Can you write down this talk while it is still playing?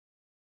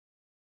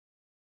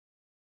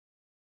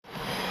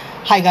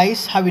Hi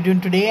guys, how are you doing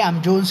today?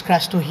 I'm Jones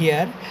Crasto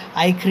here.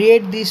 I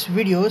create these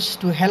videos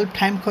to help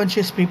time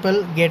conscious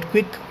people get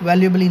quick,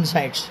 valuable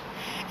insights.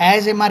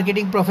 As a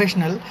marketing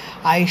professional,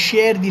 I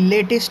share the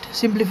latest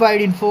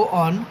simplified info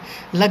on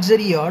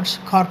luxury yachts,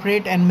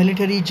 corporate and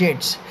military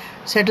jets,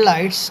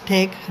 satellites,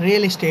 tech,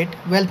 real estate,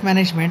 wealth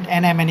management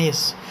and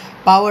M&As,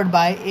 powered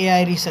by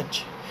AI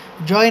research.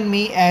 Join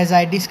me as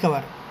I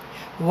discover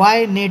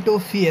why NATO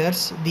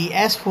fears the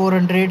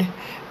S-400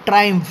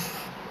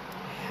 Triumph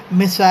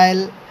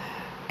missile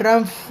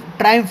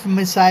Triumph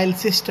missile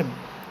system.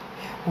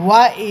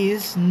 Why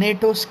is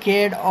NATO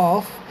scared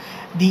of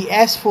the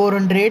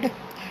S-400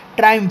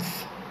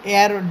 Triumph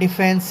air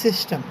defense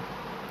system?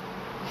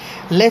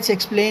 Let's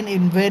explain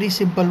in very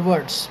simple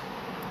words.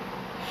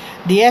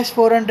 The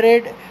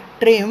S-400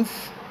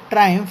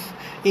 Triumph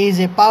is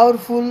a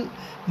powerful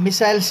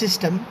missile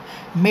system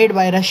made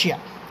by Russia.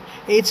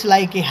 It's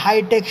like a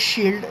high-tech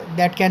shield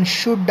that can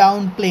shoot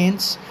down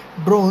planes,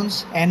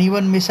 drones and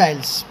even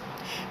missiles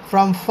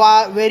from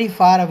very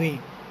far away,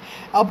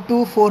 up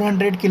to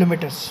 400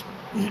 kilometers.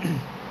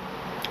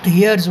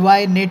 Here's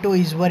why NATO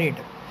is worried.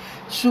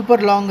 Super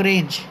long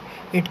range.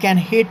 It can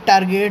hit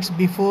targets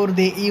before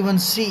they even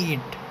see it.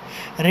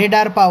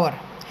 Radar power.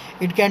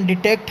 It can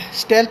detect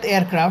stealth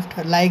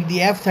aircraft like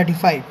the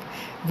F-35,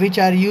 which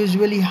are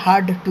usually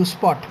hard to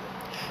spot.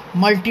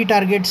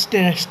 Multi-target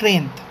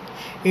strength.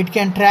 It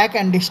can track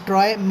and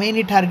destroy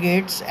many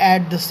targets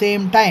at the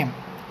same time.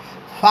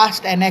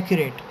 Fast and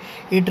accurate.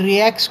 It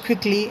reacts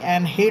quickly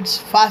and hits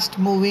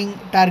fast-moving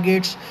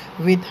targets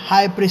with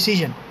high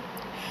precision.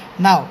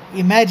 Now,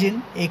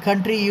 imagine a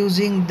country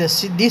using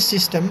this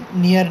system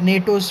near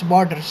NATO's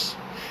borders.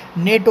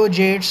 NATO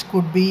jets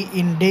could be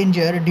in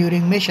danger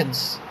during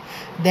missions.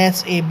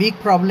 That's a big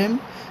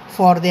problem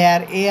for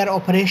their air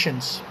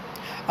operations.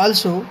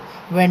 Also,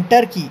 when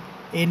Turkey,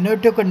 a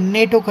NATO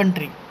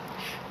country,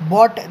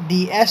 bought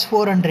the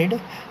S-400,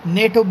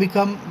 NATO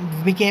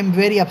became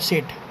very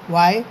upset.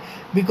 Why?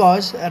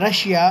 Because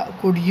Russia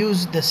could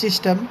use the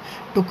system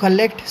to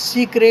collect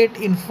secret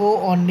info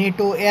on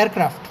NATO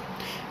aircraft.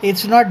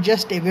 It's not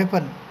just a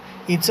weapon,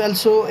 it's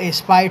also a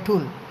spy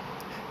tool.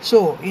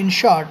 So, in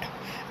short,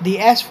 the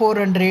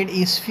S-400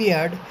 is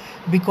feared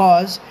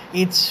because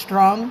it's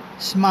strong,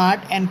 smart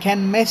and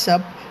can mess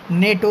up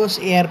NATO's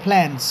air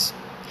plans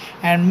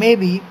and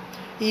maybe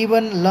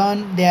even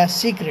learn their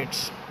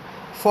secrets.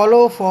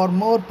 Follow for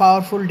more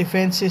powerful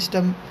defense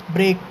system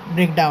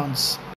breakdowns.